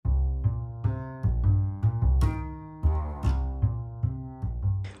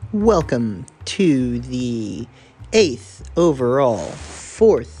Welcome to the 8th overall,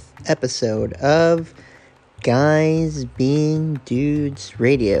 4th episode of Guys Being Dudes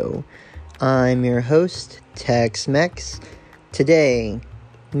Radio. I'm your host, Tex Mex. Today,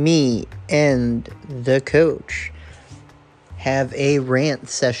 me and the coach have a rant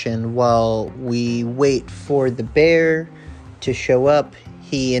session while we wait for the bear to show up.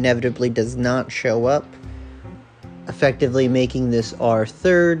 He inevitably does not show up, effectively making this our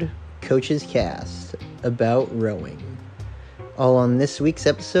third Coach's Cast about rowing. All on this week's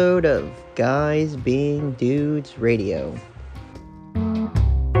episode of Guys Being Dudes Radio.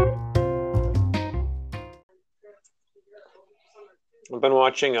 I've been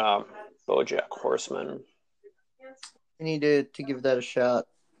watching BoJack Horseman. I need to give that a shot.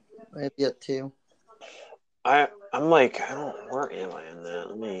 I have yet to. I'm like, where am I in that?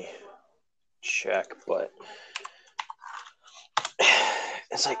 Let me check, but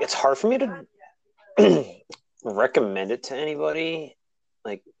it's like, it's hard for me to recommend it to anybody,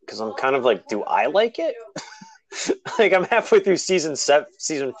 like, because I'm kind of like, do I like it? Like, I'm halfway through season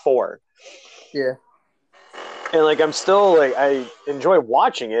 4. Yeah. And like, I'm still like, I enjoy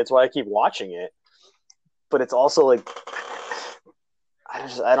watching it. It's why I keep watching it. But it's also like,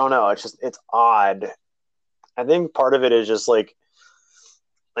 I don't know. It's odd. I think part of it is just like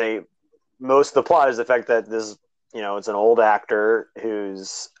most of the plot is the fact that this, it's an old actor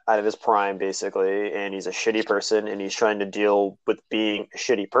who's out of his prime basically, and he's a shitty person, and he's trying to deal with being a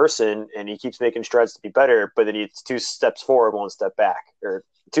shitty person, and he keeps making strides to be better, but then he's 2 steps forward, 1 step back, or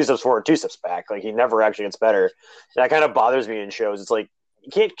 2 steps forward, 2 steps back. Like, he never actually gets better. And that kind of bothers me in shows. It's like,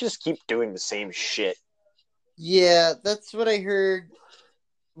 you can't just keep doing the same shit. Yeah, that's what I heard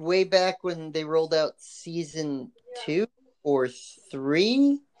way back when they rolled out season 2 or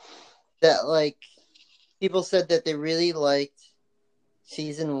 3. That, like, people said that they really liked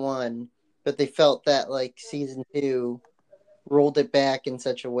season 1, but they felt that, like, season 2 rolled it back in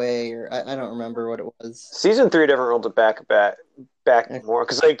such a way, or I don't remember what it was. Season 3 never rolled it back more,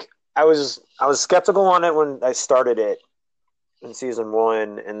 because like I was skeptical on it when I started it in season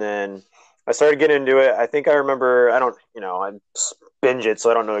 1, and then I started getting into it. I think I remember, I binge it, so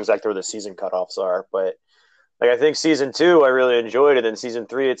I don't know exactly where the season cutoffs are, but like, I think season 2 I really enjoyed it, and season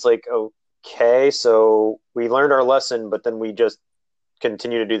 3 it's like, okay, so we learned our lesson, but then we just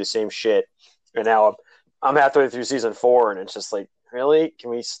continue to do the same shit, and now I'm halfway through season 4, and it's just like, really?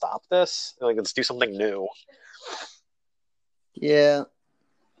 Can we stop this? Like, let's do something new. Yeah.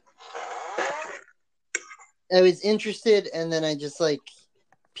 I was interested, and then I just, like,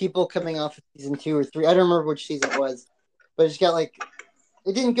 people coming off of season 2 or 3, I don't remember which season it was, but it just got, like,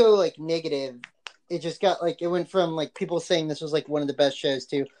 it didn't go, like, negative. It just got, like, it went from, like, people saying this was, like, one of the best shows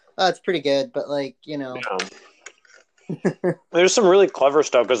to, oh, it's pretty good, but, like, Yeah. There's some really clever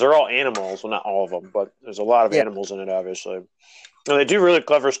stuff, because they're all animals. Well, not all of them, but there's a lot of animals in it, obviously. And they do really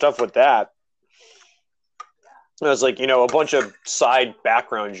clever stuff with that. It's like, a bunch of side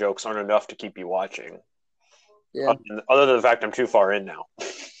background jokes aren't enough to keep you watching. Yeah. Other than the fact I'm too far in now.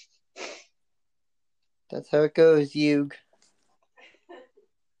 That's how it goes, Yug.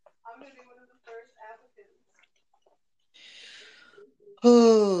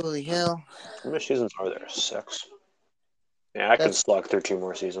 Holy hell. How many seasons are there? 6. Yeah, I can slog through 2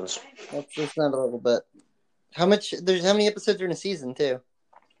 more seasons. That's not a little bit. How many episodes are in a season, too?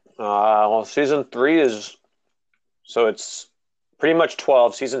 Well, season 3 is, so it's pretty much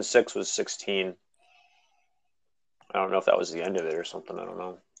 12. Season 6 was 16. I don't know if that was the end of it or something. I don't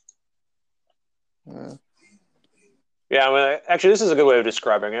know. Yeah, I mean, actually, this is a good way of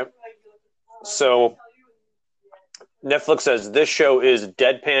describing it. So, Netflix says this show is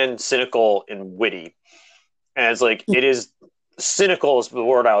deadpan, cynical, and witty. And it's like, it is cynical is the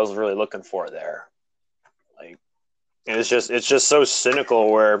word I was really looking for there. Like, and it's just so cynical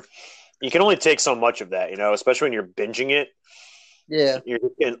where you can only take so much of that, especially when you're binging it. Yeah. You're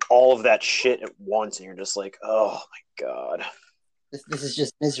getting all of that shit at once, and you're just like, oh my God. This is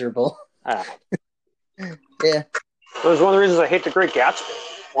just miserable. Ah. Yeah. That was one of the reasons I hate The Great Gatsby.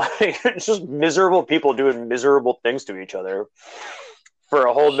 Like, it's just miserable people doing miserable things to each other for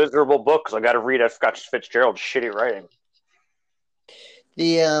a whole miserable book, because I got to read F. Scott Fitzgerald's shitty writing.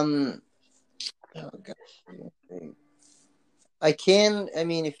 Oh God. I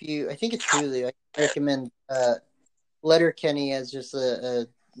think it's Hulu. I recommend Letterkenny as just a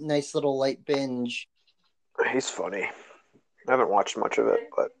nice little light binge. He's funny. I haven't watched much of it,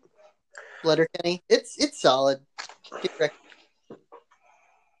 but Letterkenny, it's solid.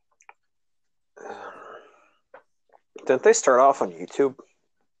 Didn't they start off on YouTube?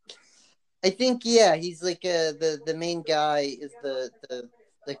 I think, yeah, he's like the main guy is the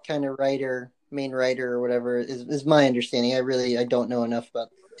the kind of main writer or whatever is my understanding. I don't know enough about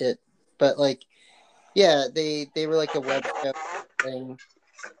it, but like, yeah, they were like a web show thing,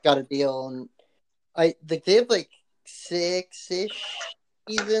 got a deal, and I like they have like 6-ish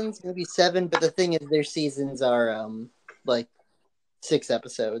seasons, maybe 7. But the thing is, their seasons are like 6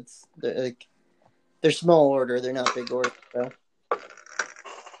 episodes. They're small order. They're not big order.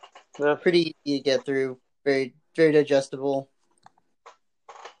 So Yeah. pretty easy to get through. Very very digestible.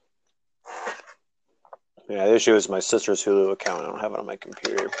 Yeah, the issue is my sister's Hulu account. I don't have it on my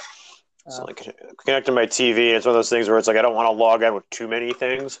computer. So like connecting my TV, and it's one of those things where it's like I don't want to log in with too many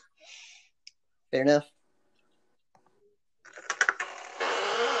things. Fair enough.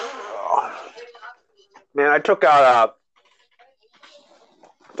 Man, I took out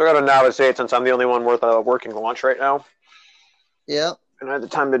a Novice 8 since I'm the only one worth working lunch right now. Yeah. And I had the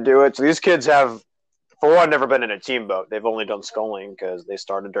time to do it. So these kids have, for one, never been in a team boat. They've only done sculling because they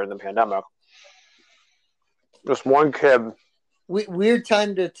started during the pandemic. Just one kid. Weird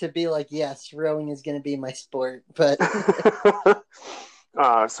time to be like, yes, rowing is going to be my sport. But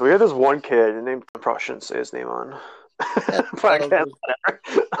so we had this one kid named, I probably shouldn't say his name on podcast.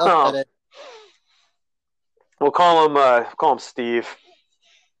 We'll call him Steve.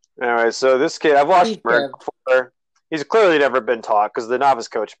 Anyway, so this kid, I've watched him before. He's clearly never been taught because the novice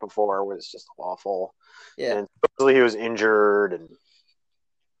coach before was just awful. Yeah. And supposedly he was injured, and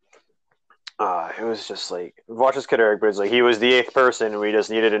it was just like, watch this kid, Eric, but it's like he was the 8th person, and we just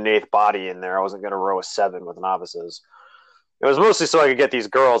needed an 8th body in there. I wasn't going to row a 7 with novices. It was mostly so I could get these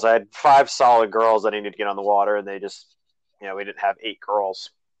girls. I had 5 solid girls that I needed to get on the water, and they just, we didn't have 8 girls.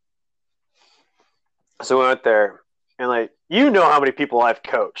 So we went there, and like, how many people I've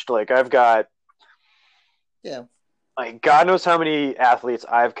coached. Like, I've got, like, God knows how many athletes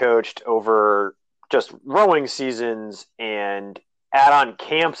I've coached over just rowing seasons and add-on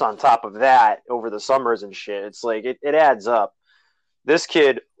camps on top of that over the summers and shit. It's like, it adds up. This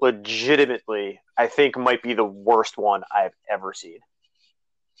kid legitimately, I think, might be the worst one I've ever seen.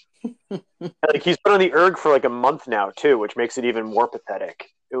 Like, he's been on the erg for like a month now too, which makes it even more pathetic.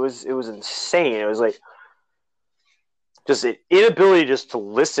 It was insane. It was like just an inability just to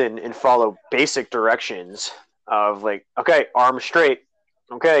listen and follow basic directions of like, okay, arm straight.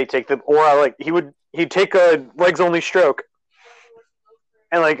 Okay, he'd take a legs only stroke.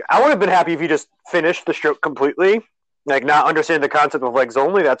 And like, I would have been happy if he just finished the stroke completely. Like, not understanding the concept of legs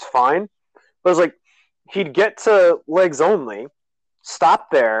only, that's fine. But it was like, he'd get to legs only,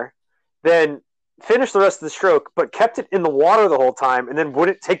 stop there, then finish the rest of the stroke, but kept it in the water the whole time, and then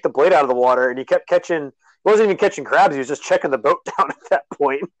wouldn't take the blade out of the water, and he kept catching, he wasn't even catching crabs, he was just checking the boat down at that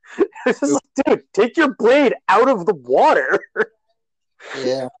point. It's just like, dude, take your blade out of the water.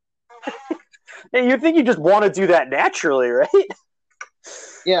 Yeah. And you'd think you just want to do that naturally, right?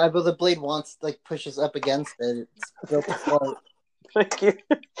 Yeah, but the blade pushes up against it. It's built to float. Like,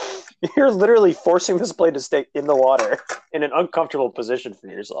 you're literally forcing this blade to stay in the water in an uncomfortable position for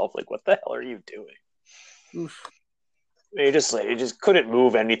yourself. Like, what the hell are you doing? Oof. He just couldn't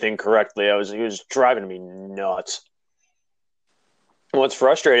move anything correctly. He was driving me nuts. What's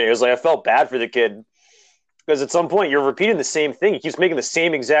frustrating is like I felt bad for the kid because at some point you're repeating the same thing. He keeps making the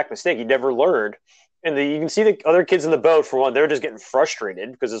same exact mistake. He never learned. And you can see the other kids in the boat, for one, they're just getting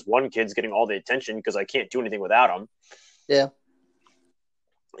frustrated because this one kid's getting all the attention because I can't do anything without him. Yeah.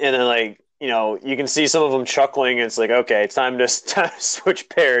 And then, like, you can see some of them chuckling. And it's like, okay, it's time to switch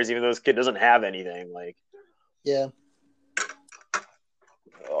pairs, even though this kid doesn't have anything. Like, yeah.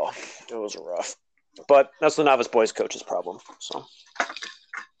 Oh, it was rough. But that's the novice boys coach's problem. So.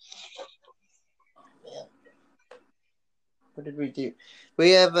 What did we do?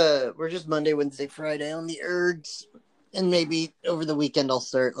 We have we're just Monday, Wednesday, Friday on the ergs, and maybe over the weekend I'll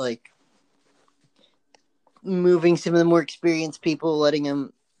start like moving some of the more experienced people, letting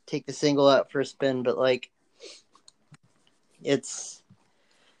them take the single out for a spin. But like, it's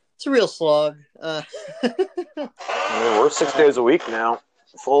a real slog. We're 6 days a week now,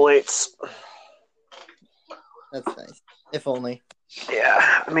 full 8s. That's nice, if only.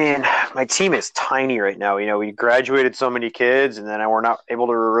 Yeah, I mean, my team is tiny right now. We graduated so many kids, and then we're not able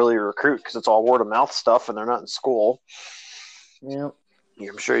to really recruit because it's all word of mouth stuff, and they're not in school. Yeah,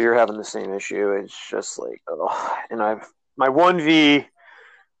 I'm sure you're having the same issue. It's just like, and my 1V.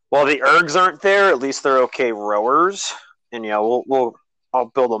 While the ergs aren't there, at least they're okay rowers, and I'll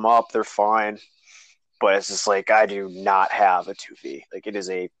build them up. They're fine, but it's just like I do not have a 2V. Like, it is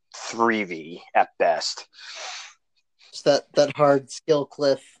a 3V at best. It's that hard skill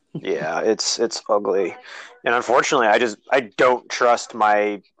cliff. Yeah, it's ugly, and unfortunately, I don't trust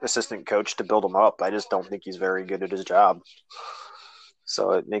my assistant coach to build him up. I just don't think he's very good at his job.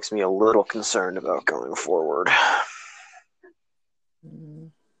 So it makes me a little concerned about going forward.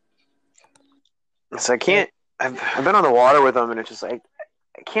 So I can't. I've been on the water with him, and it's just like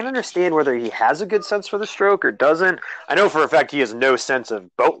I can't understand whether he has a good sense for the stroke or doesn't. I know for a fact he has no sense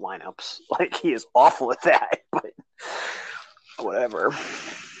of boat lineups. Like he is awful at that, but whatever.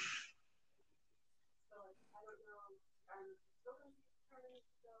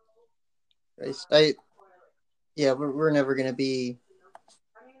 We're never gonna be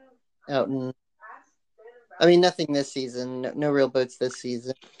out in. I mean, nothing this season. No real boats this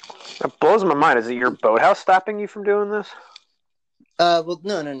season. That blows my mind. Is it your boathouse stopping you from doing this? Well,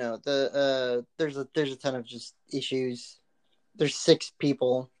 no. There's a ton of just issues. There's 6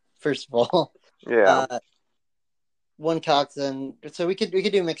 people. First of all, Yeah. One coxswain. So we could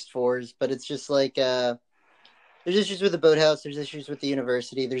do mixed fours, but it's just like there's issues with the boathouse. There's issues with the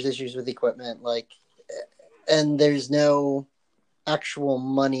university. There's issues with equipment. And there's no actual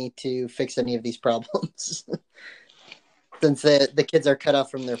money to fix any of these problems since the kids are cut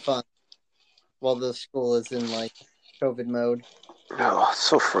off from their fun while the school is in like COVID mode. Oh, it's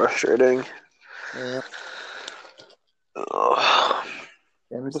so frustrating. Yeah. Oh.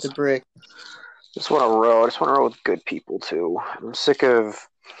 Yeah, Mr. Brick. Just want to row. I just want to row with good people too. I'm sick of,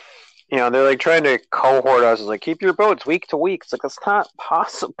 they're like trying to cohort us. It's like keep your boats week to week. It's like that's not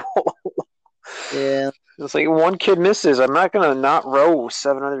possible. Yeah. It's like one kid misses. I'm not gonna not row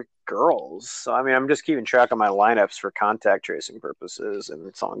 7 other girls. So I mean, I'm just keeping track of my lineups for contact tracing purposes. And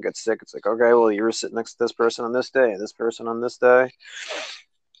if someone gets sick, it's like okay, well you were sitting next to this person on this day, and this person on this day,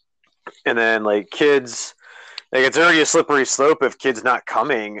 and then like kids. Like it's already a slippery slope if kids not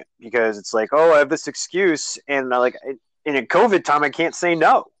coming because it's like, oh, I have this excuse, and like in a COVID time, I can't say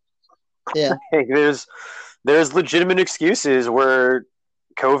no. Yeah, like, there's legitimate excuses where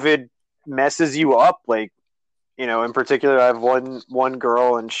COVID messes you up. Like in particular, I have one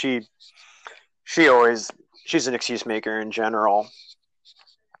girl, and she's an excuse maker in general.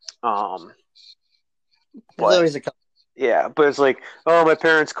 There's always a couple. Yeah, but it's like, oh, my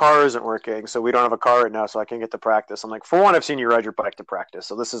parents' car isn't working, so we don't have a car right now, so I can't get to practice. I'm like, for one, I've seen you ride your bike to practice,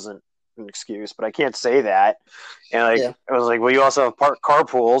 so this isn't an excuse, but I can't say that. And I was like, well, you also have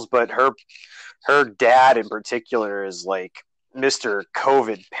carpools, but her dad in particular is like Mr.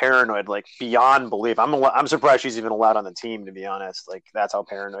 COVID paranoid, like beyond belief. I'm surprised she's even allowed on the team, to be honest. Like that's how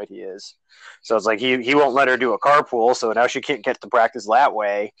paranoid he is. So it's like he won't let her do a carpool, so now she can't get to practice that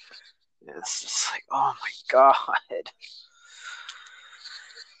way. It's just like, oh my god.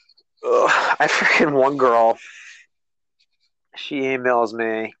 Ugh. I freaking one girl. She emails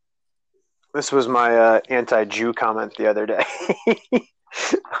me. This was my anti-Jew comment the other day.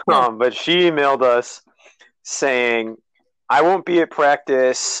 But she emailed us saying, I won't be at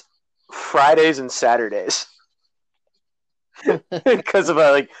practice Fridays and Saturdays. Because of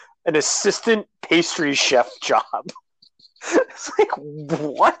an assistant pastry chef job. It's like,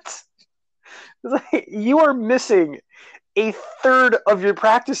 what? Like, you are missing a third of your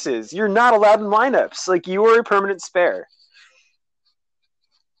practices. You're not allowed in lineups. Like you are a permanent spare.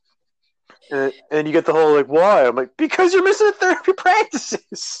 And you get the whole like, why? I'm like, because you're missing a third of your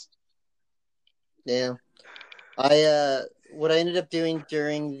practices. Yeah. What I ended up doing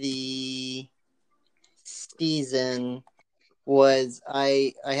during the season was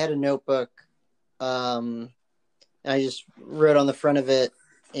I had a notebook. And I just wrote on the front of it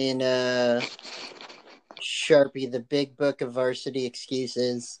in Sharpie the big book of varsity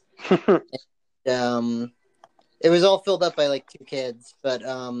excuses. And, it was all filled up by like 2 kids, but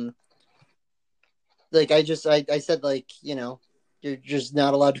like I said, like, you're just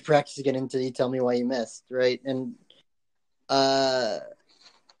not allowed to practice again until you tell me why you missed, right? And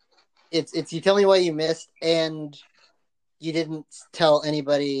it's you tell me why you missed, and you didn't tell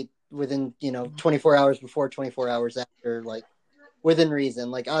anybody within 24 hours before, 24 hours after, like within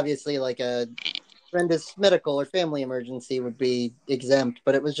reason. Like obviously, like a horrendous medical or family emergency would be exempt,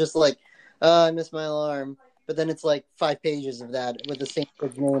 but it was just like, I missed my alarm. But then it's like 5 pages of that with the same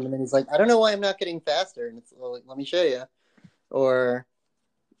kid's name, and then he's like, I don't know why I'm not getting faster, and it's well, let me show you, or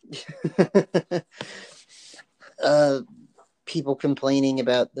people complaining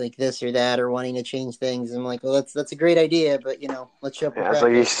about like this or that or wanting to change things. I'm like, well, that's a great idea, but let's show up. Yeah, so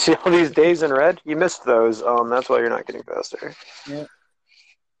you see all these days in red. You missed those. That's why you're not getting faster. Yeah.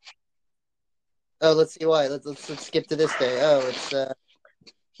 Oh, let's see why. Let's skip to this day. Oh, it's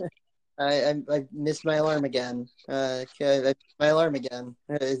I missed my alarm again. I missed my alarm again.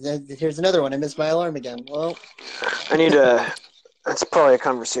 Here's another one. I missed my alarm again. Well, I need to. That's probably a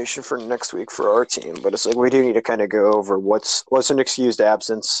conversation for next week for our team. But it's like we do need to kind of go over what's an excused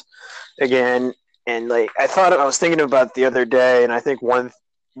absence. Again, And like I was thinking about it the other day, and I think one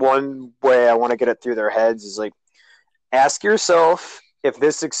way I want to get it through their heads is like ask yourself if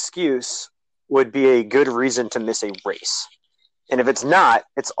this excuse would be a good reason to miss a race. And if it's not,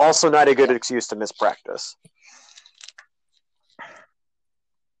 it's also not a good excuse to miss practice.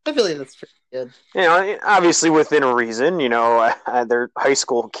 I feel like that's pretty good. You know, obviously within reason. You know, they're high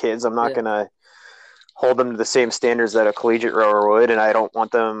school kids. I'm not gonna hold them to the same standards that a collegiate rower would, and I don't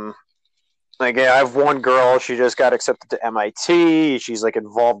want them. Like, I have one girl. She just got accepted to MIT. She's like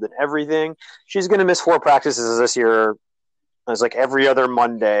involved in everything. She's gonna miss 4 practices this year. It's like every other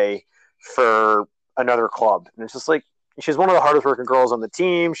Monday for another club, and it's just like she's one of the hardest working girls on the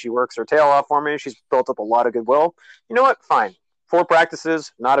team. She works her tail off for me. She's built up a lot of goodwill. You know what? Fine. 4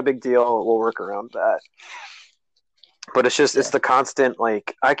 practices, not a big deal. We'll work around that. But it's just, it's the constant,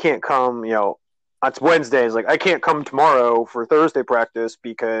 like, I can't come, you know, it's Wednesdays. Like, I can't come tomorrow for Thursday practice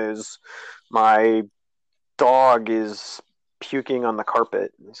because my dog is puking on the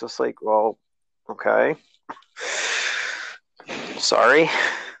carpet. It's just like, well, okay. Sorry.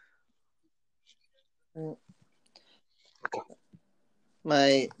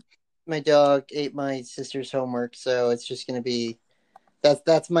 My dog ate my sister's homework, so it's just gonna be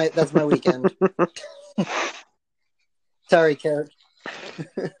that's my weekend. Sorry, Coach.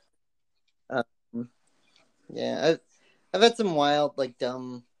 Yeah, I've had some wild, like,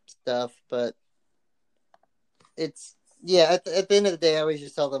 dumb stuff, but it's at the end of the day, I always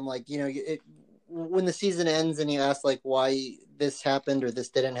just tell them, like, you know, when the season ends and you ask, like, why this happened or this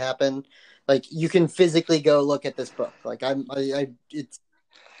didn't happen, like, you can physically go look at this book. Like, it's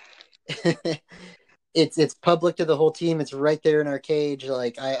it's public to the whole team. It's right there in our cage.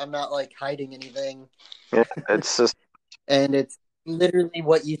 Like, I'm not, like, hiding anything. Yeah, it's just, and it's literally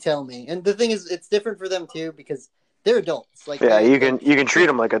what you tell me. And the thing is, it's different for them too because they're adults. Like, yeah, you can treat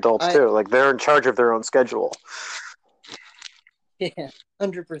them like adults too. Like, they're in charge of their own schedule. Yeah,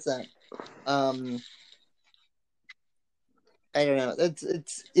 100%. I don't know.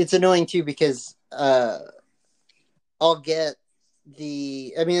 It's annoying too because I'll get I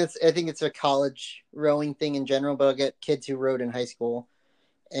think it's a college rowing thing in general, but I'll get kids who rowed in high school,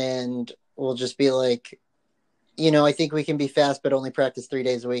 and we'll just be like, you know, I think we can be fast, but only practice 3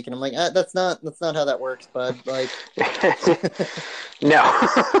 days a week. And I'm like, that's not how that works, bud. Like, no.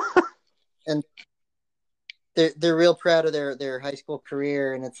 And they're real proud of their high school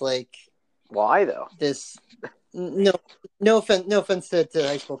career, and it's like, why though? No offense to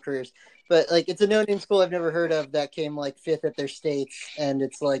high school careers, but like, it's a no-name school I've never heard of that came like 5th at their states, and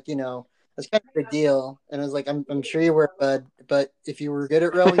it's like, you know, it's kind of a big deal. And I was like, I'm sure you were, bud, but if you were good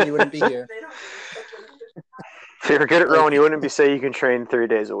at rowing, you wouldn't be here. If you were good at rowing, you wouldn't be saying you can train 3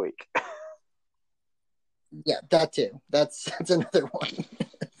 days a week. Yeah, that too. That's another one.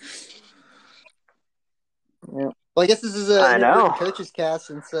 Yeah. Well, I guess this is a coach's cast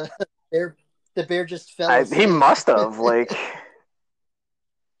since the bear just fell asleep. He must have, like,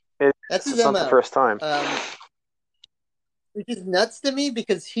 that's not the first time. Which is nuts to me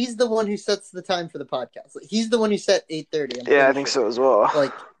because he's the one who sets the time for the podcast. Like, he's the one who set 8:30. Yeah, I think so as well.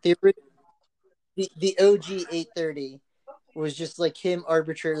 Like, the OG 8:30 was just like him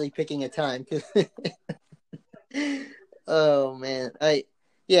arbitrarily picking a time. Oh man,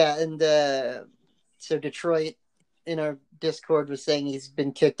 so Detroit in our Discord was saying he's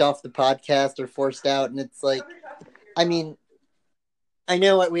been kicked off the podcast or forced out, and it's like, I mean, I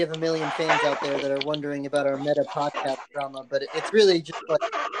know we have a million fans out there that are wondering about our meta podcast drama, but it's really just like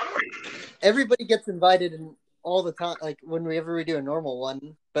everybody gets invited and all the time, like whenever we do a normal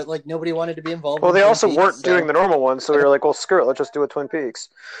one, but like nobody wanted to be involved. Well, they also weren't doing the normal one, so we were like, well, screw it, let's just do a Twin Peaks.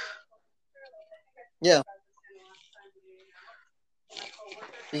 Yeah.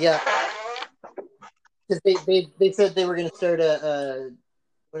 Yeah. Because they said they were going to start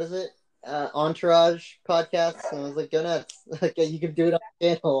what is it? Entourage podcast, and I was like, go nuts. Like, you can do it on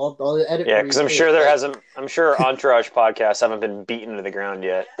the channel. I'll edit. Yeah, because I'm sure I'm sure Entourage podcasts haven't been beaten to the ground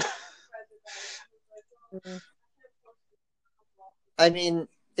yet. I mean,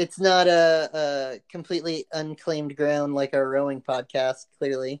 it's not a completely unclaimed ground like our rowing podcast,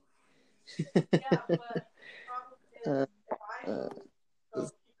 clearly.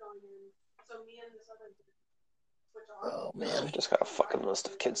 Oh man, I just got a fucking list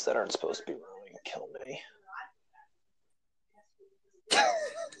of kids that aren't supposed to be rowing. Kill me.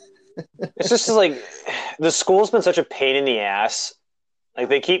 It's just like the school's been such a pain in the ass. Like,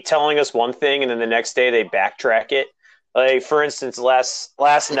 they keep telling us one thing, and then the next day they backtrack it. Like, for instance, last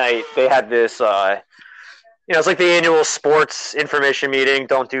night they had this. It's like the annual sports information meeting.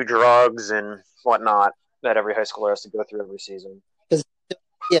 Don't do drugs and whatnot that every high schooler has to go through every season.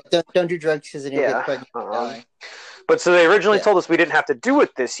 Yeah, don't do drugs because then you'll Yeah. get pregnant and die. But so they originally Yeah. told us we didn't have to do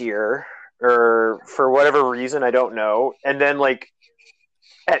it this year, or for whatever reason, I don't know. And then like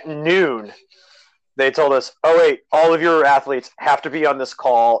at noon, they told us, "Oh wait, all of your athletes have to be on this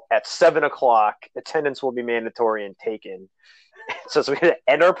call at 7 o'clock. Attendance will be mandatory and taken." So we had to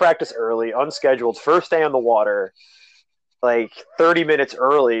end our practice early, unscheduled, first day on the water, like 30 minutes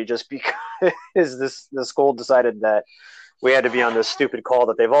early, just because the school decided that we had to be on this stupid call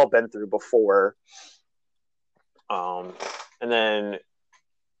that they've all been through before. And then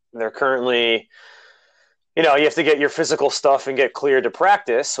they're currently, you have to get your physical stuff and get cleared to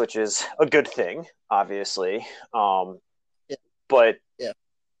practice, which is a good thing, obviously. Yeah. But Yeah.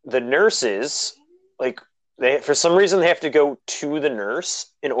 the nurses, like, for some reason, they have to go to the nurse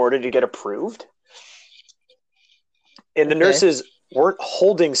in order to get approved. And the nurses weren't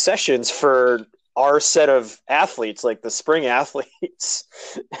holding sessions for our set of athletes, like the spring athletes.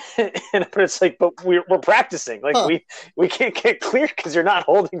 But it's like, but we're practicing. Like we can't get clear because you're not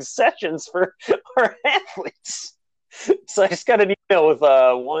holding sessions for our athletes. So I just got an email with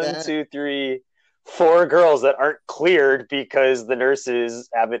 4 girls that aren't cleared because the nurses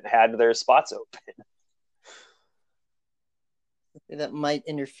haven't had their spots open. That might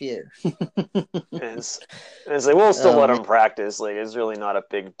interfere. And it's like, we'll still let them practice. Like, it's really not a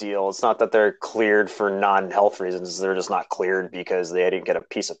big deal. It's not that they're cleared for non-health reasons. They're just not cleared because they didn't get a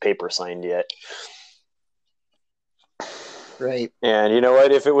piece of paper signed yet. Right. And you know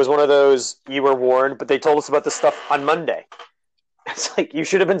what? If it was one of those, you were warned, but they told us about this stuff on Monday. It's like, you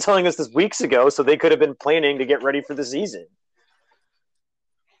should have been telling us this weeks ago so they could have been planning to get ready for the season.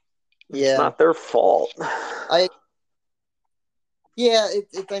 Yeah. It's not their fault. Yeah,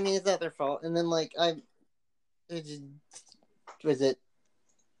 I mean, it's not their fault. And then, like,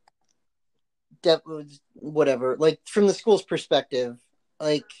 whatever. Like, from the school's perspective,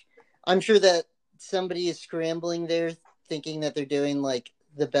 like, I'm sure that somebody is scrambling there thinking that they're doing, like,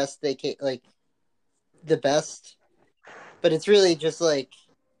 the best they can, like, the best. But it's really just, like,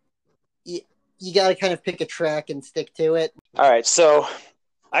 you got to kind of pick a track and stick to it. All right, so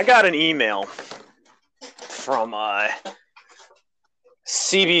I got an email from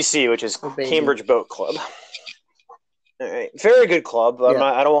CBC, which is Cambridge Boat Club. All right, very good club. Yeah.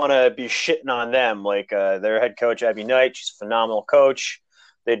 I don't want to be shitting on them. Like, their head coach, Abby Knight, she's a phenomenal coach.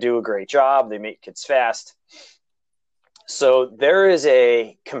 They do a great job. They make kids fast. So there is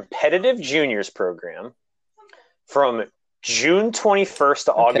a competitive juniors program from June 21st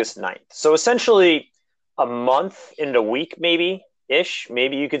to August 9th. So essentially a month into a week, maybe-ish.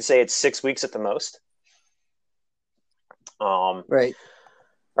 Maybe you could say it's 6 weeks at the most. Right.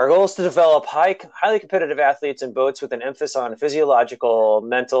 Our goal is to develop highly competitive athletes in boats with an emphasis on physiological,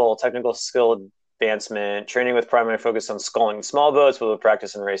 mental, technical skill advancement, training with primary focus on sculling small boats, but with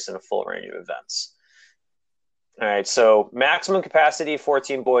practice and race in a full range of events. All right, so maximum capacity,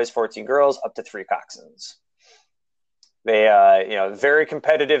 14 boys, 14 girls, up to 3 coxswains. They, very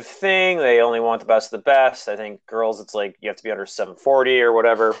competitive thing. They only want the best of the best. I think girls, it's like you have to be under 740 or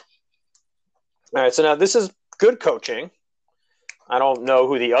whatever. All right, so now this is good coaching. I don't know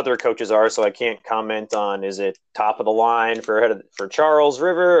who the other coaches are, so I can't comment on, is it top of the line for Charles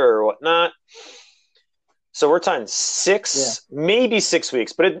River or whatnot. So we're talking maybe 6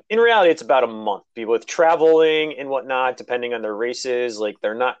 weeks, but in reality, it's about a month. People with traveling and whatnot, depending on their races, like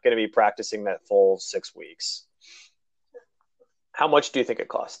they're not going to be practicing that full 6 weeks. How much do you think it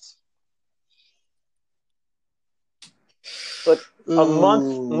costs? But a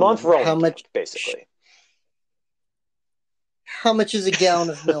month rolling, how much, basically. How much is a gallon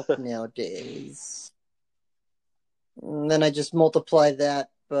of milk nowadays? And then I just multiply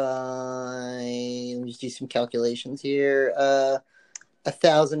that by, let me just do some calculations here. $1,000.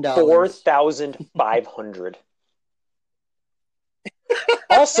 $4,500.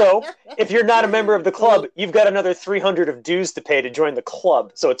 Also, if you're not a member of the club, you've got another $300 of dues to pay to join the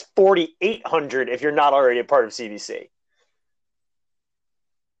club. So it's $4,800 if you're not already a part of CBC.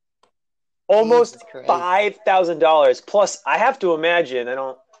 Almost $5,000. Plus, I have to imagine,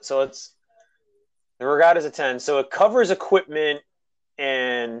 so it's, the regatta's a 10. So it covers equipment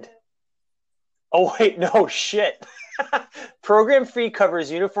and, oh wait, no, shit. Program fee covers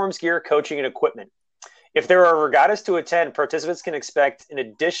uniforms, gear, coaching, and equipment. If there are regattas to attend, participants can expect an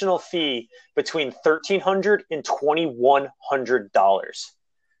additional fee between $1,300 and $2,100.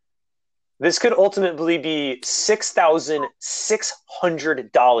 This could ultimately be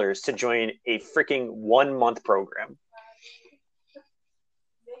 $6,600 to join a freaking 1 month program.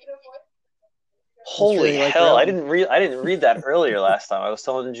 Holy hell! I didn't read that earlier last time. I was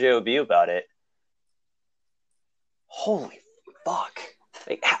telling JOB about it. Holy fuck!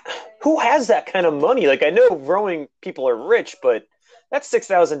 Like, who has that kind of money? Like, I know rowing people are rich, but that's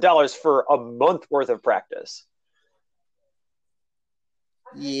 $6,000 for a month worth of practice.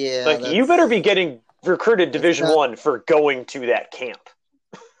 Yeah, Like, you better be that's getting recruited that's Division not One for going to that camp.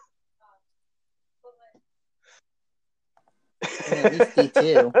 at least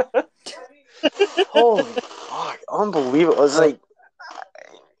D2. Holy fuck, unbelievable! It's Well, like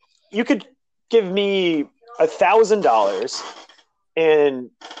you could give me $1,000, and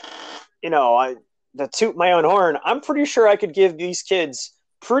I to toot my own horn. I'm pretty sure I could give these kids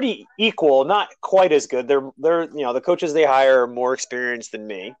pretty equal, not quite as good. They're the coaches they hire are more experienced than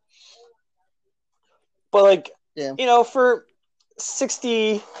me, but like yeah, for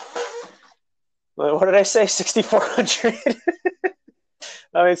 60, what did I say? 6,400.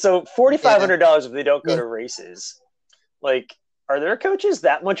 I mean, so yeah, $4,500 if they don't go yeah. to races. Like, are their coaches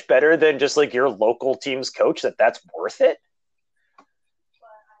that much better than just like your local team's coach that's worth it?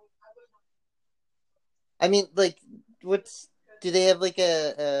 I mean, like, what's do they have like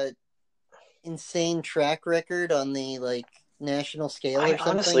a insane track record on the like national scale I or something?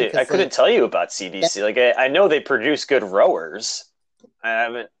 honestly, I Because couldn't like tell you about that, CDC. Like, I know they produce good rowers. I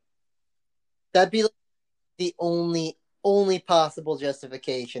haven't. that'd be like the only possible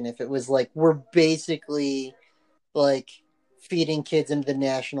justification if it was like we're basically like feeding kids into the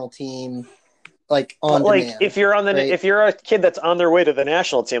national team like But on like, demand, right? if you're a kid that's on their way to the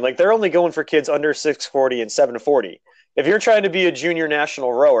national team, like they're only going for kids under 640 and 740. If you're trying to be a junior national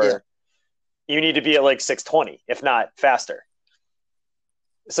Yeah, rower, you need to be at like 620, if not faster.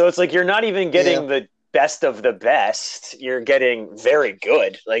 So it's like you're not even yeah. getting the best of the best. You're getting very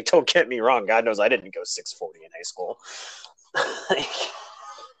good. Like, don't get me wrong. God knows I didn't go 640 in high school. Like,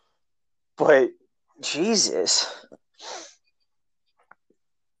 but Jesus.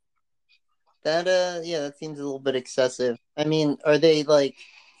 That yeah, that seems a little bit excessive. I mean, are they like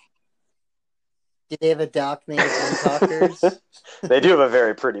do they have a dock made of impactors? They do have a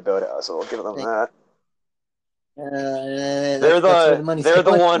very pretty boathouse, so we'll give them that. That's where the money's They're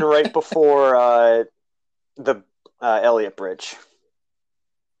the going. one right before the Elliott Bridge,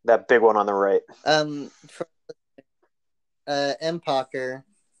 that big one on the right. For, Empacher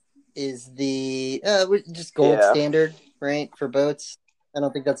is the just gold Yeah, standard, right, for boats. I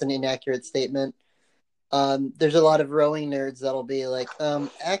don't think that's an inaccurate statement. There's a lot of rowing nerds that'll be like,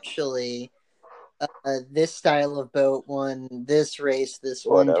 actually, this style of boat won this race this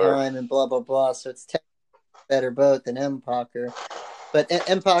one whatever. time, and blah blah blah. So it's technically a better boat than Empacher. But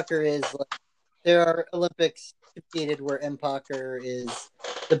Empacher is like there are Olympics competed where Empacher is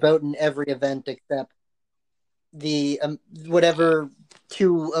the boat in every event except the whatever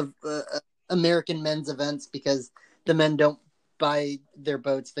two of American men's events because the men don't buy their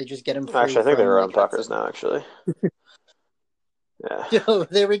boats; they just get them free Actually, I think they from were on like Puckers Hudson. now. Actually, yeah, So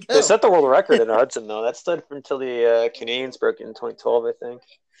there we they go. set the world record in Hudson though. That stood until the Canadians broke it in 2012, I think.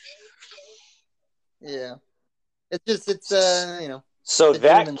 Yeah, it's So the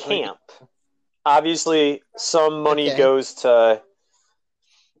that Germans. Right? camp, obviously, some money Okay. goes to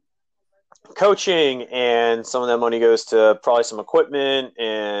coaching, and some of that money goes to probably some equipment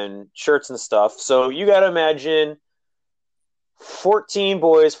and shirts and stuff. So you got to imagine 14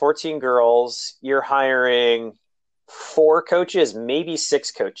 boys, 14 girls. You're hiring four coaches, maybe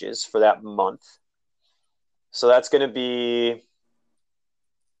six coaches for that month. So that's going to be,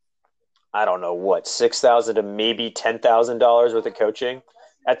 I don't know what, 6,000 to maybe $10,000 worth of coaching.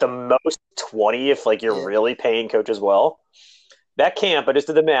 At the most 20 if like you're Yeah. really paying coaches well. That camp, I just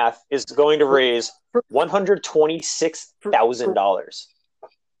did the math, is going to For, raise for, for, $126,000.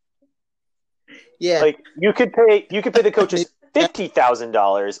 yeah. Like you could pay the Maybe, coaches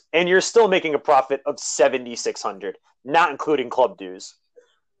 $50,000 and you're still making a profit of 7,600, not including club dues.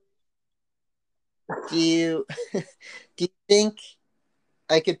 do you do you think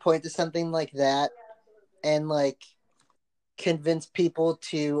I could point to something like that and like convince people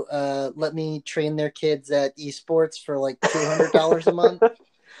to let me train their kids at esports for like $200 a month?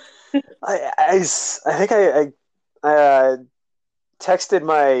 I think I texted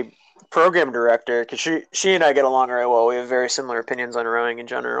my program director because she and I get along very well. We have very similar opinions on rowing in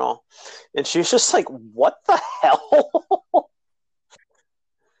general, and she's just like, "What the hell?"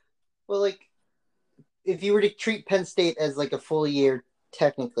 Well, like if you were to treat Penn State as like a full year,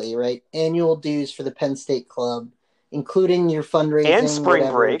 technically, right? Annual dues for the Penn State club, including your And fundraising, spring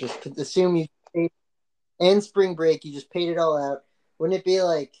whatever. break. Just assume you paid, and spring break, you just paid it all out. Wouldn't it be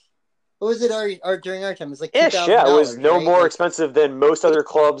like what was it our during our time? It was like two Ish, thousand yeah, it was dollars, no right? more Like expensive than most they, other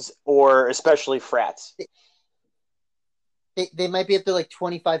clubs or especially frats. they might be up to like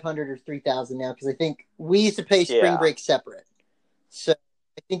 2,500 or 3,000 now because I think we used to pay spring Yeah. break separate. So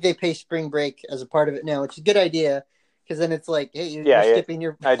I think they pay spring break as a part of it now, which is a good idea because then it's like, hey, you're Yeah, yeah, skipping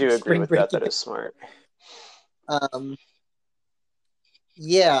your I do agree spring with that. break. That is smart. Um,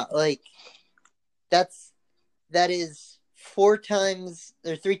 yeah, like that's that is 4 times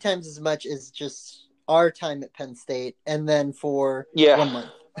or 3 times as much as just our time at Penn State, and then for Yeah, 1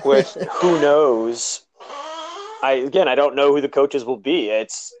 month. which who knows? I don't know who the coaches will be.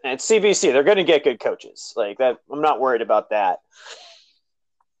 It's CBC. They're going to get good coaches. Like that, I'm not worried about that.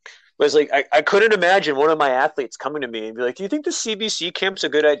 But it's like I couldn't imagine one of my athletes coming to me and be like, "Do you think the CBC camp's a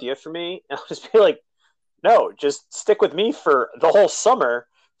good idea for me?" And I'll just be like, "No, just stick with me for the whole summer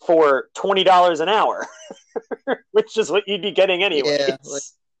for $20 an hour, which is what you'd be getting Yeah, like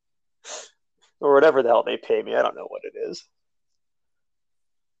anyways, or whatever the hell they pay me. I don't know what it is."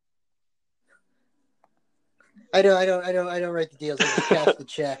 I don't write the deals. I just cash the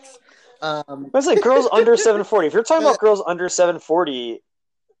checks. But it's like girls under 740. If you're talking about girls under 740,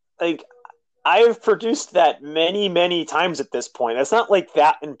 like I've produced that many, many times at this point. It's not like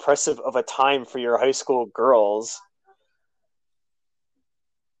that impressive of a time for your high school girls.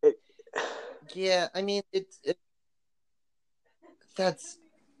 It, yeah, I mean that's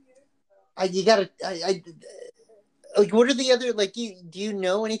you gotta like what are the other like you do you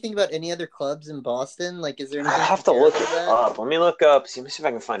know anything about any other clubs in Boston? Like, is there I anything have to look comparable it to that? up. Let me look up. Let me see if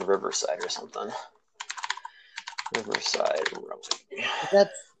I can find Riverside or something. Riverside.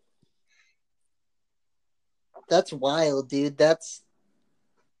 That's wild, dude. Fuck.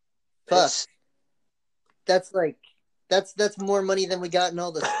 It's That's like that's more money than we got in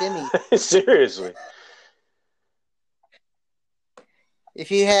all the stimmy. seriously. If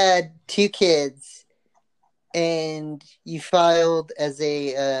you had 2 kids and you filed as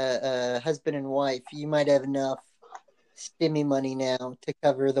a husband and wife, you might have enough stimmy money now to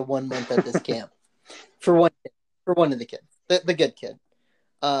cover the 1 month at this camp for one kid, for one of the kids, the good kid.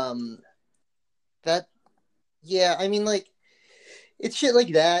 Um, that yeah, I mean like it's shit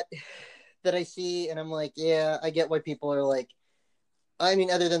like that I see, and I'm like, yeah, I get why people are like. I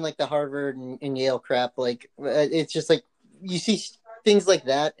mean, other than like the Harvard and Yale crap, like it's just like you see things like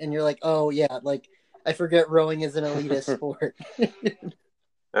that, and you're like, oh yeah, like I forget rowing is an elitist sport.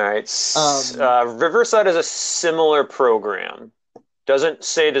 All right. um, Riverside is a similar program. Doesn't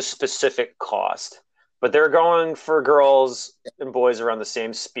say the specific cost, but they're going for girls and boys around the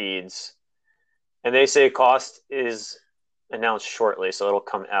same speeds. And they say cost is announced shortly, so it'll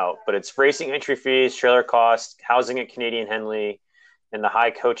come out. But it's racing entry fees, trailer cost, housing at Canadian Henley, and the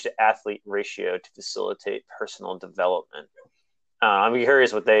high coach to athlete ratio to facilitate personal development. I'm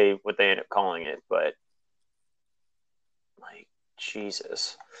curious what they end up calling it, but like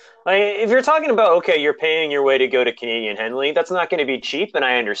Jesus, like if you're talking about okay, you're paying your way to go to Canadian Henley, that's not going to be cheap, and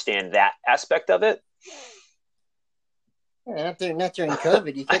I understand that aspect of it. not during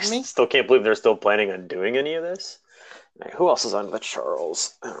COVID. You I kidding me? still can't believe they're still planning on doing any of this. Right, who else is on the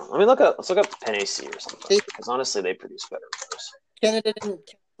Charles? Let me look up. Let's look up Penn AC or something because honestly, they produce better Canada didn't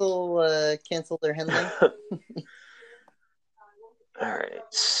cancel their Henley. cars. All right,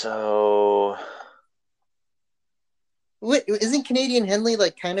 so Wait, isn't Canadian Henley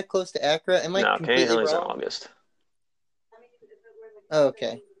like kind of close to Accra? Am I no, Canadian completely Henley's in wrong? August. Oh,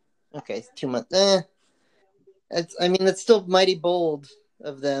 okay, okay, 2 months. I mean, that's still mighty bold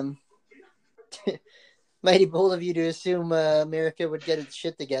of them. Mighty bold of you to assume America would get its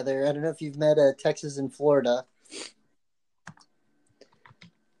shit together. I don't know if you've met Texas and Florida.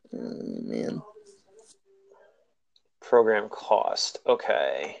 Man, Program cost.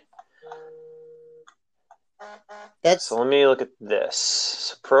 Okay. So that's let me look at this.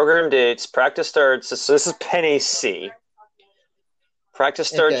 So program dates. Practice starts. So this is Penn AC. Practice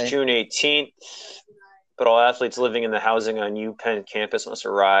starts okay. June 18th, but all athletes living in the housing on UPenn campus must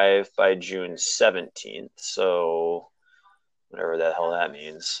arrive by June 17th. So whatever the hell that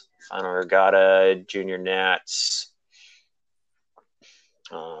means. Final regatta, junior nats.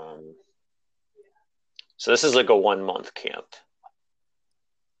 So this is like a 1 month camp.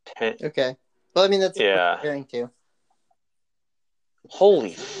 Okay. Well, I mean, that's what we're Yeah. comparing to.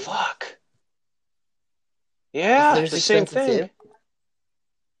 Holy fuck. Yeah, it's There's the same expensive thing. too.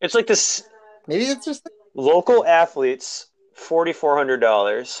 It's like this Maybe it's just local athletes,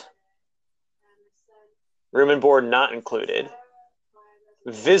 $4,400. Room and board not included.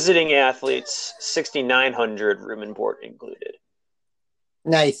 Visiting athletes, 6,900, room and board included.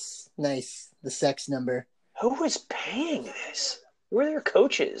 nice. The sex number. Who is paying this? Who are their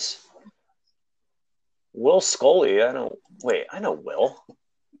coaches? Will Scully. I know Will.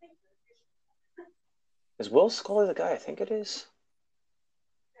 Is Will Scully the guy I think it is?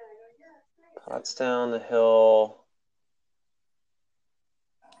 Potsdam, the Hill.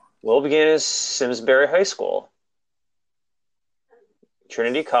 Will began as Simsbury High School,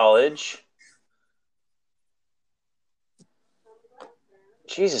 Trinity College.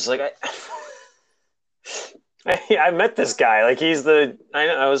 Jesus, like I met this guy. Like he's the.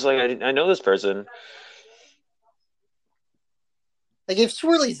 I was like, I know this person. I gave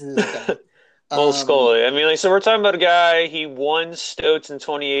swirlies to this guy. Well, Scully. I mean, like, so we're talking about a guy. He won Stoughton in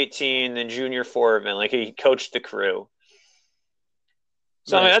 2018, then junior foreman. Like he coached the crew.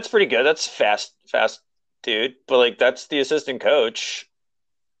 So I mean, Right. that's pretty good. That's fast, dude. But like, that's the assistant coach.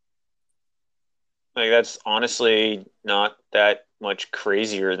 Like, that's honestly not that much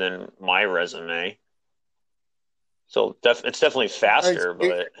crazier than my resume. So it's definitely faster, Are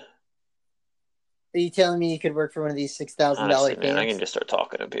but you telling me you could work for one of these $6,000 honestly, man, I can camps? just start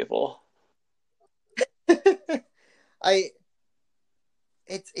talking to people. I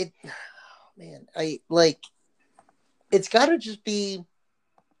it oh, man, I like it's got to just be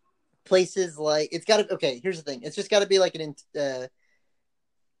places like it's got to okay, here's the thing. It's just got to be like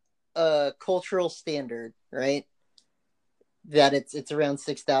cultural standard, right? That it's around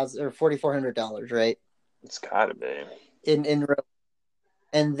 6,000 or $4,400, right? It's gotta be. In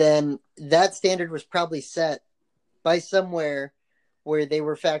and then that standard was probably set by somewhere where they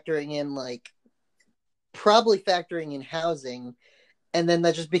were factoring in like probably factoring in housing, and then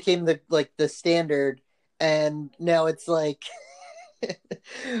that just became the standard, and now it's like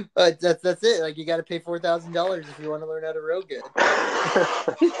that's it. Like you got to pay $4,000 if you want to learn how to row good.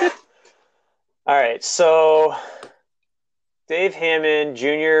 All right, so Dave Hammond,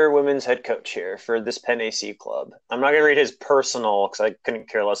 junior women's head coach here for this Penn AC club. I'm not going to read his personal because I couldn't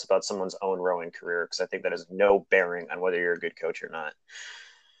care less about someone's own rowing career because I think that has no bearing on whether you're a good coach or not.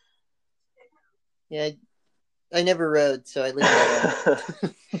 Yeah, I never rowed, so I leave that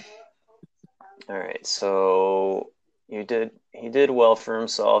out. All right, so he did well for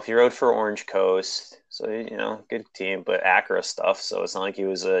himself. He rowed for Orange Coast, so good team, but Acra stuff. So it's not like he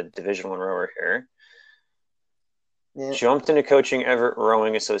was a Division One rower here. Yeah. Jumped into coaching Everett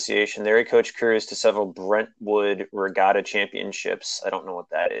Rowing Association. There he coached crews to several Brentwood Regatta Championships. I don't know what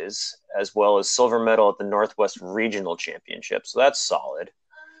that is, as well as silver medal at the Northwest Regional Championship. So that's solid.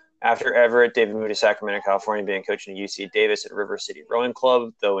 After Everett, David moved to Sacramento, California, being coached at UC Davis at River City Rowing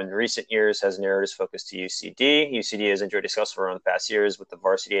Club, though in recent years has narrowed his focus to UCD. UCD has enjoyed a successful run the past years, with the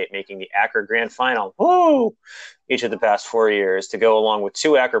Varsity 8 making the Acra Grand Final. Woo! Each of the past 4 years, to go along with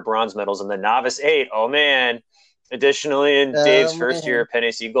 2 Acra bronze medals in the Novice 8. Oh, man. Additionally, in Dave's first year at Penn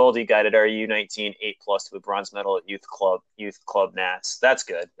AC Gold, he guided our U19 8+ to a bronze medal at Youth Club Nats. That's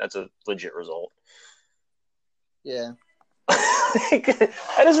good. That's a legit result. Yeah.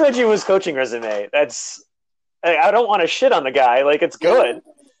 That is Reggie was coaching resume. I don't want to shit on the guy. Like, it's good.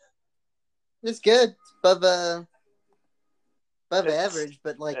 It's good. It's above average,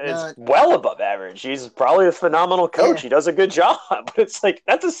 but like it's not well above average. He's probably a phenomenal coach. Yeah. He does a good job. But it's like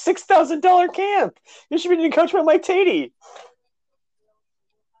that's a $6,000 camp. You should be getting coached by Mike Tatey.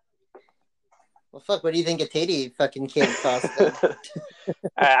 Well, fuck. What do you think a Tatey fucking camp costs?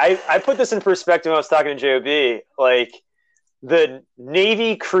 I put this in perspective when I was talking to JOB. Like the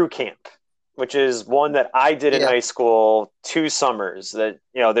Navy crew camp, which is one that I did in high school 2 summers. That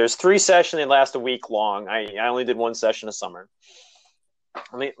there's 3 sessions. They last a week long. I only did 1 session a summer.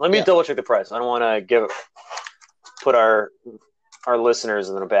 Let me double check the price. I don't want to put our listeners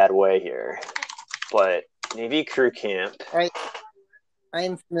in a bad way here, but Navy crew camp. Right. I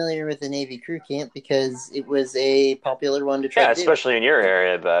am familiar with the Navy crew camp because it was a popular one to try. Yeah, especially in your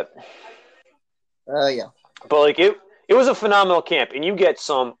area, but. Yeah. But like it was a phenomenal camp, and you get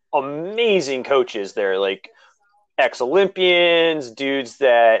some amazing coaches there, like ex-Olympians, dudes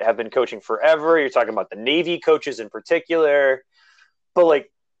that have been coaching forever. You're talking about the Navy coaches in particular. But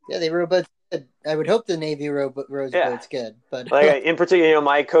like, yeah, they row boats good. I would hope the Navy rows boats good. But like in particular,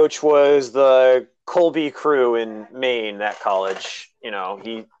 my coach was the Colby crew in Maine, that college.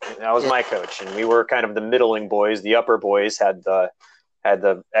 That was my coach, and we were kind of the middling boys. The upper boys had the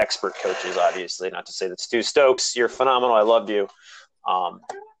expert coaches, obviously. Not to say that Stu Stokes, you're phenomenal. I loved you. But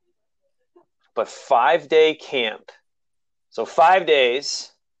 5-day camp. So 5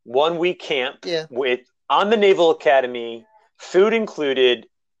 days, 1 week camp on the Naval Academy. Food included,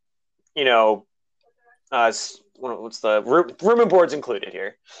 what's the room and boards included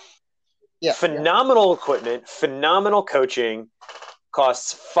here? Yeah. Phenomenal equipment, phenomenal coaching,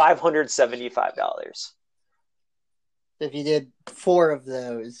 costs $575. If you did 4 of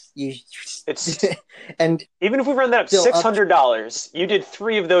those, it's and even if we run that up $600, you did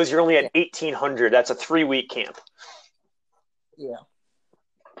 3 of those, you're only at $1,800. That's a 3-week camp. Yeah.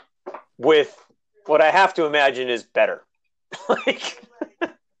 With what I have to imagine is better. Like,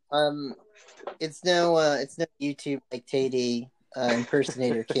 It's no YouTube like Tay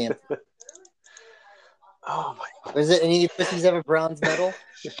impersonator camp. Oh my! Was it any of you pussies have a bronze medal?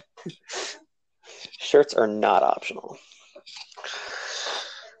 Shirts are not optional.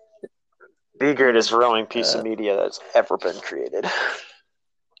 The greatest rowing piece of media that's ever been created.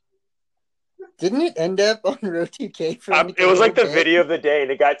 Didn't it end up on Row2K for like it was like the video of the day,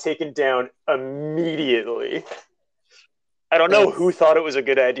 and it got taken down immediately. I don't know who thought it was a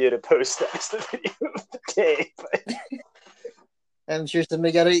good idea to post that as the video of the day, but I'm sure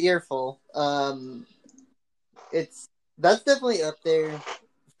somebody got an earful. That's definitely up there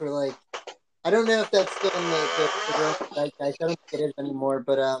for like. I don't know if that's still in the zeitgeist. I don't think it is anymore,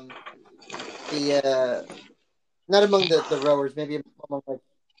 but the not among the rowers, maybe among like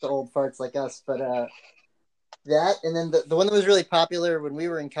the old farts like us, but that, and then the one that was really popular when we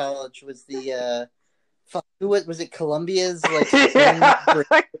were in college was the who was it? Columbia's like yeah,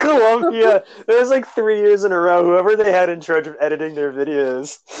 Columbia. It was like 3 years in a row. Whoever they had in charge of editing their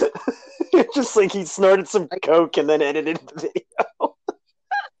videos, just like he snorted some coke and then edited the video.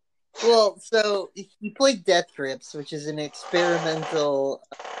 Well, so he played Death Grips, which is an experimental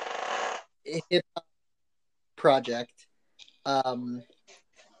hip hop project.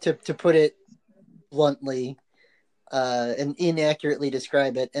 To put it bluntly, and inaccurately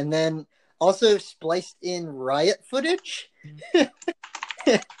describe it, and then also spliced in riot footage. And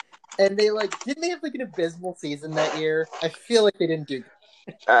they didn't they have like an abysmal season that year? I feel like they didn't do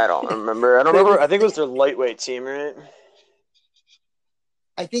that. I don't remember. I think it was their lightweight team, right?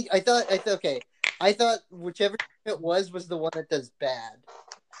 I thought whichever it was the one that does bad.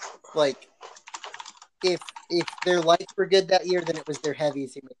 Like, if their lights were good that year, then it was their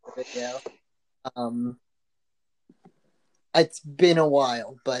heavies who made the video. It's been a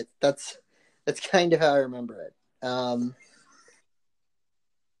while, but that's kind of how I remember it. God,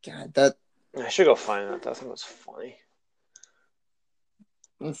 that I should go find that. That thing was funny.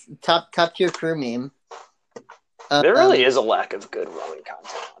 Top tier crew meme. There really is a lack of good rowing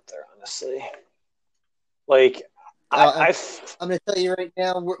content out there, honestly. Like, I'm going to tell you right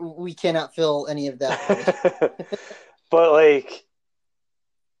now, we cannot fill any of that. But like,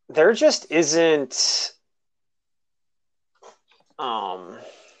 there just isn't.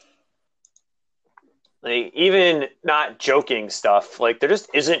 Like, even not joking stuff, like there just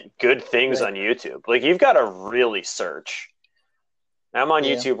isn't good things on YouTube. Like, you've got to really search. I'm on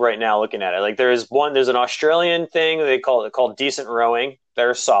YouTube right now looking at it. Like, there's an Australian thing they called Decent Rowing.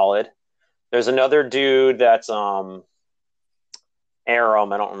 They're solid. There's another dude that's Aram,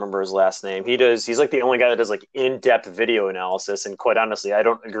 I don't remember his last name. He's like the only guy that does like in-depth video analysis, and quite honestly, I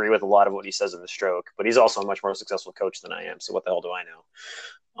don't agree with a lot of what he says in the stroke, but he's also a much more successful coach than I am, so what the hell do I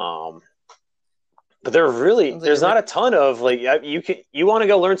know? But there's not a ton of like, you want to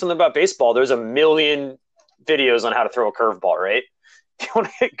go learn something about baseball, there's a million videos on how to throw a curveball, right? If you want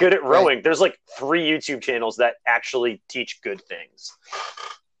to get good at rowing, there's like 3 YouTube channels that actually teach good things.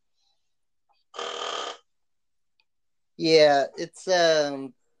 Yeah, it's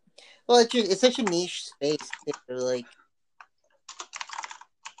it's such a niche space. Like,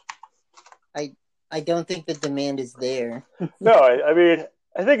 I don't think the demand is there. No, I mean,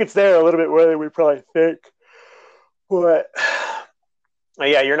 I think it's there a little bit more than we probably think. But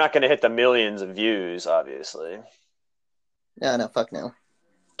yeah, you're not going to hit the millions of views, obviously. No, fuck no.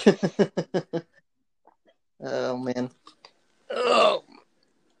 Oh man. Oh.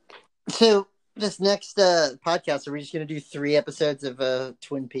 So this next podcast, are we just going to do 3 episodes of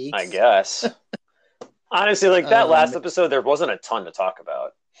Twin Peaks? I guess. Honestly, like that last episode, there wasn't a ton to talk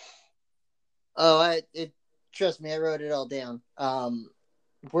about. Oh, trust me, I wrote it all down.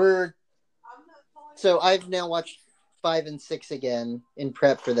 So I've now watched 5 and 6 again in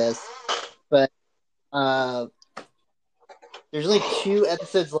prep for this, but there's only 2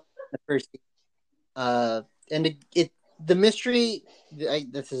 episodes left in the first season. And the mystery,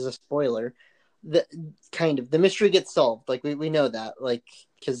 this is a spoiler, the mystery gets solved. Like, we know that, like,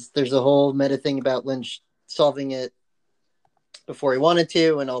 because there's a whole meta thing about Lynch solving it before he wanted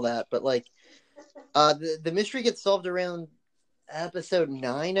to and all that. But like, the mystery gets solved around episode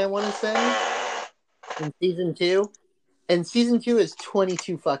 9, I want to say, in season 2, and season 2 is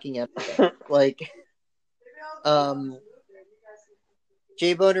 22 fucking episodes. Like,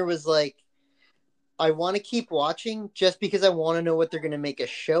 Jay Boner was like, I want to keep watching just because I want to know what they're going to make a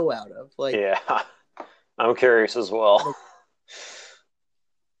show out of. Like, yeah, I'm curious as well.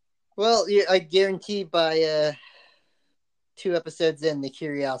 Well, I guarantee by 2 episodes in, the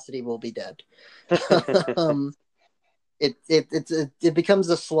curiosity will be dead. It becomes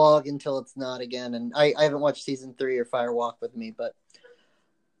a slog until it's not again. And I haven't watched season 3 or Fire Walk with Me, but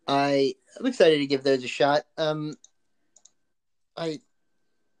I'm excited to give those a shot. I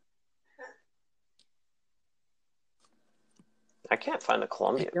can't find the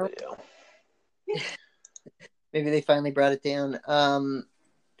Columbia video. Maybe they finally brought it down.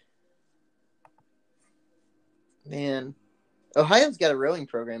 Man, Ohio's got a rowing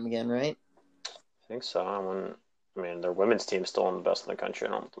program again, right? I think so. I mean, their women's team's still in the best in the country.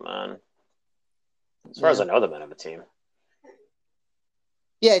 I don't know the men. As far as I know, the men have a team.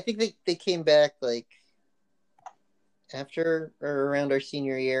 Yeah, I think they came back like after or around our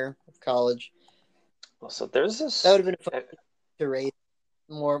senior year of college. Well, so there's this. That would have been fun to race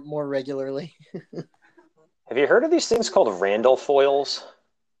more regularly. Have you heard of these things called Randall foils?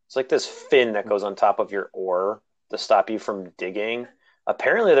 It's like this fin that goes on top of your oar to stop you from digging.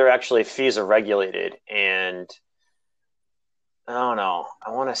 Apparently, they're actually FISA regulated, and I don't know.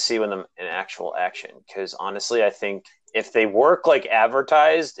 I want to see them in actual action because honestly, I think if they work like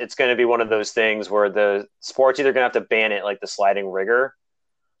advertised, it's going to be one of those things where the sport's either going to have to ban it, like the sliding rigger,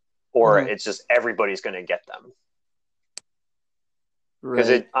 or it's just everybody's going to get them.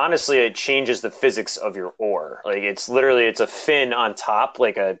 Because it changes the physics of your oar. Like it's a fin on top,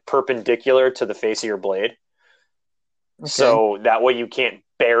 like a perpendicular to the face of your blade. Okay. So that way you can't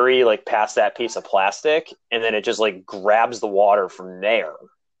bury like past that piece of plastic, and then it just like grabs the water from there.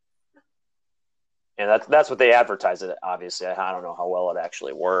 And that's what they advertise it. Obviously, I don't know how well it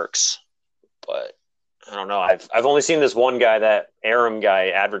actually works, but I don't know. I've only seen this one guy, that Aram guy,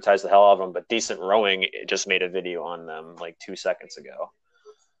 advertise the hell out of them, but Decent Rowing just made a video on them like 2 seconds ago.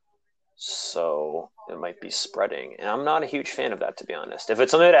 So it might be spreading. And I'm not a huge fan of that, to be honest. If it's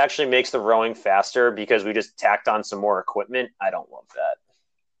something that actually makes the rowing faster because we just tacked on some more equipment, I don't love that.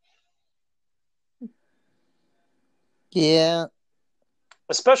 Yeah.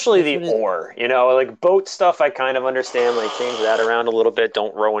 Especially the oar. You know, like boat stuff, I kind of understand. Like change that around a little bit.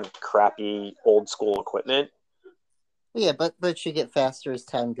 Don't row in crappy old school equipment. Yeah, but it should get faster as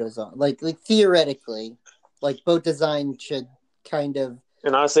time goes on. Like theoretically, like boat design should kind of.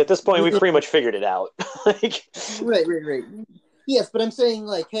 And honestly, at this point, we've pretty much figured it out. Right. Yes, but I'm saying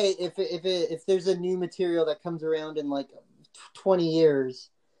like, hey, if there's a new material that comes around in like 20 years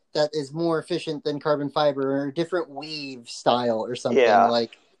that is more efficient than carbon fiber or a different weave style or something,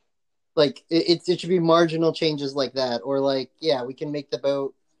 like it should be marginal changes like that, or like, yeah, we can make the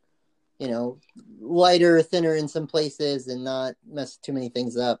boat, you know, lighter, thinner in some places and not mess too many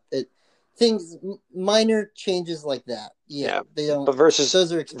things up. Minor changes like that. Yeah. They don't. But versus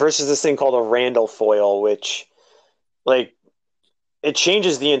this thing called a Randall foil, which like it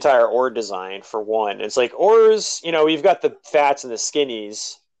changes the entire oar design for one. It's like oars, you know, you've got the fats and the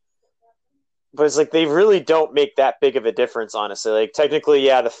skinnies, but it's like they really don't make that big of a difference, honestly. Like technically,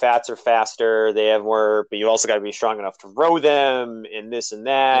 yeah, the fats are faster, they have more, but you also got to be strong enough to row them and this and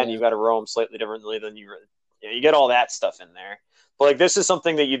that. And you got to row them slightly differently than you get all that stuff in there. But like this is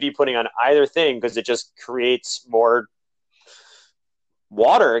something that you'd be putting on either thing because it just creates more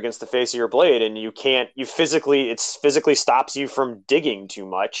water against the face of your blade, and it physically stops you from digging too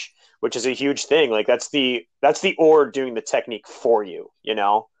much, which is a huge thing. Like that's the oar doing the technique for you, you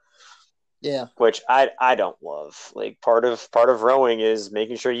know? Yeah. Which I don't love. Like part of rowing is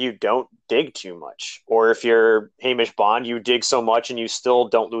making sure you don't dig too much. Or if you're Hamish Bond, you dig so much and you still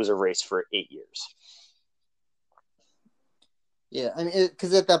don't lose a race for 8 years. Yeah, I mean,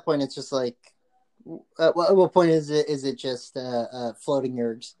 because at that point it's just like, what point is it? Is it just floating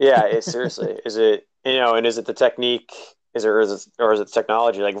nerds? Yeah, seriously. Is it, you know, and is it the technique? Or is it the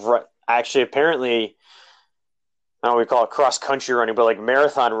technology? Like, actually, apparently, I don't know, we call it cross country running, but like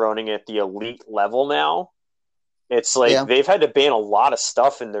marathon running at the elite level now, it's like they've had to ban a lot of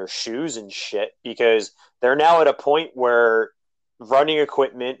stuff in their shoes and shit because they're now at a point where running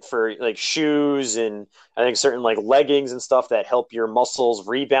equipment for like shoes and I think certain like leggings and stuff that help your muscles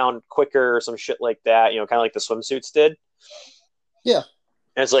rebound quicker or some shit like that, you know, kind of like the swimsuits did. Yeah.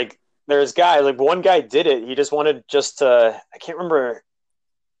 And it's like, there's one guy did it. He just wanted I can't remember,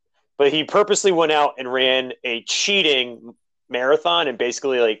 but he purposely went out and ran a cheating marathon and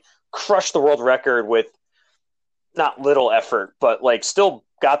basically like crushed the world record with not little effort, but like still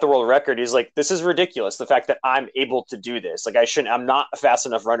got the world record. He's like, this is ridiculous. The fact that I'm able to do this, like I'm not a fast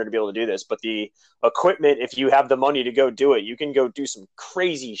enough runner to be able to do this, but the equipment, if you have the money to go do it, you can go do some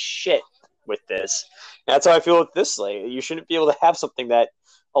crazy shit with this. And that's how I feel with this. Like, you shouldn't be able to have something that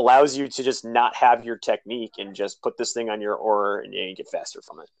allows you to just not have your technique and just put this thing on your oar and you get faster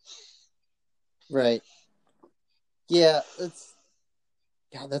from it. Right. Yeah.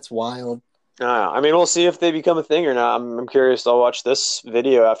 That's wild. I mean, we'll see if they become a thing or not. I'm curious. I'll watch this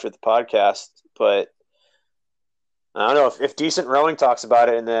video after the podcast, but I don't know if Decent Rowing talks about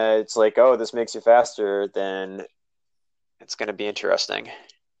it and then it's like, oh, this makes you faster, then it's going to be interesting.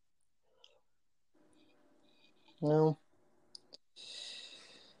 Well,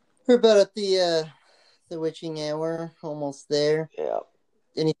 we're about at the witching hour, almost there. Yeah.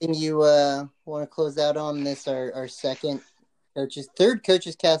 Anything you want to close out on this our third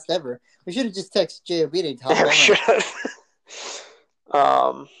coaches cast ever? We should have just texted JOB to hop Yeah, we on. should have.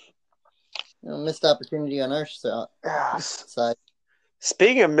 Missed opportunity on our side.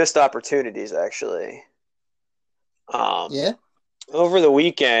 Speaking of missed opportunities, actually, Yeah. over the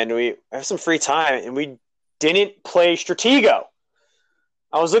weekend we have some free time and we didn't play Stratego.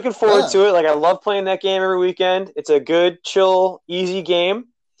 I was looking forward to it. Like, I love playing that game every weekend. It's a good, chill, easy game.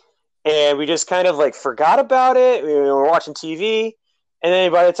 And we just kind of like forgot about it. We were watching TV. And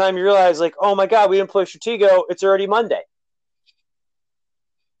then by the time you realize, like, oh my God, we didn't play Stratego, it's already Monday.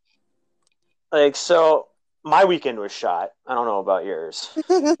 Like, so my weekend was shot. I don't know about yours.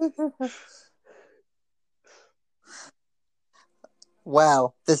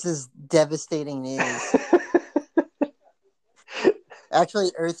 Wow, this is devastating news.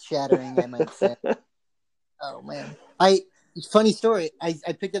 Actually, earth-shattering, I might say. Oh man, funny story. I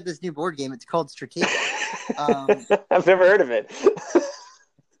picked up this new board game. It's called Stratego. I've never heard of it.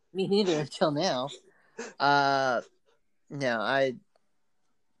 Me neither until now. No, I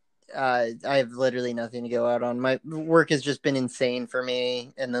have literally nothing to go out on. My work has just been insane for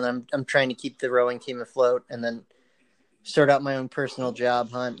me, and then I'm trying to keep the rowing team afloat, and then start out my own personal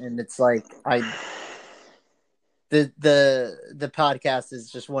job hunt. And it's like the podcast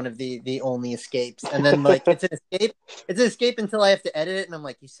is just one of the only escapes, and then like it's an escape until I have to edit it, and I'm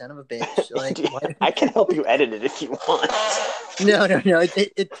like, you son of a bitch! Like, I can help you edit it if you want. No.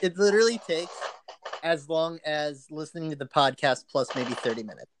 It literally takes as long as listening to the podcast plus maybe 30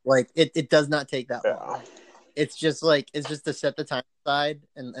 minutes. Like it does not take that long. It's just to set the time aside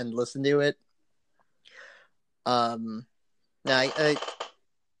and listen to it. No,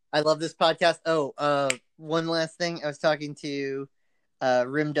 I love this podcast. Oh, one last thing. I was talking to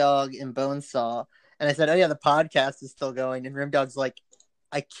Rimdog and Bonesaw, and I said, oh yeah, the podcast is still going. And Rimdog's like,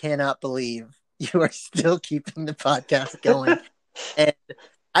 I cannot believe you are still keeping the podcast going. And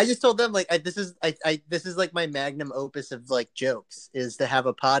I just told them, like, this is like my magnum opus of like jokes, is to have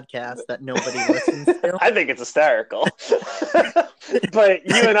a podcast that nobody listens to. I think it's hysterical. But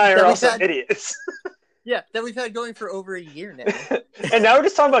you and I are also idiots. Yeah, that we've had going for over a year now. And now we're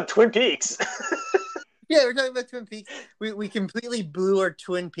just talking about Twin Peaks. Yeah, we're talking about Twin Peaks. We completely blew our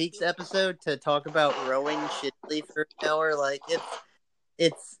Twin Peaks episode to talk about rowing shittily for an hour. Like,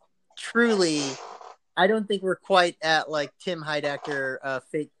 it's truly... I don't think we're quite at like Tim Heidecker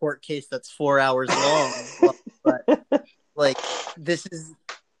fake court case that's 4 hours long, but like this is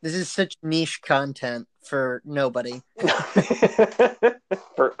such niche content for nobody.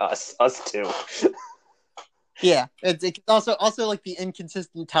 For us too. Yeah, it's also like the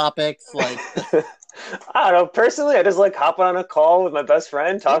inconsistent topics. Like, I don't know. Personally, I just like hopping on a call with my best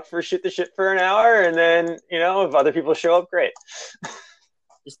friend, talk for shit for an hour, and then if other people show up, great.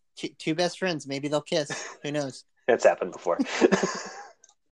 Just two best friends. Maybe they'll kiss. Who knows? It's happened before.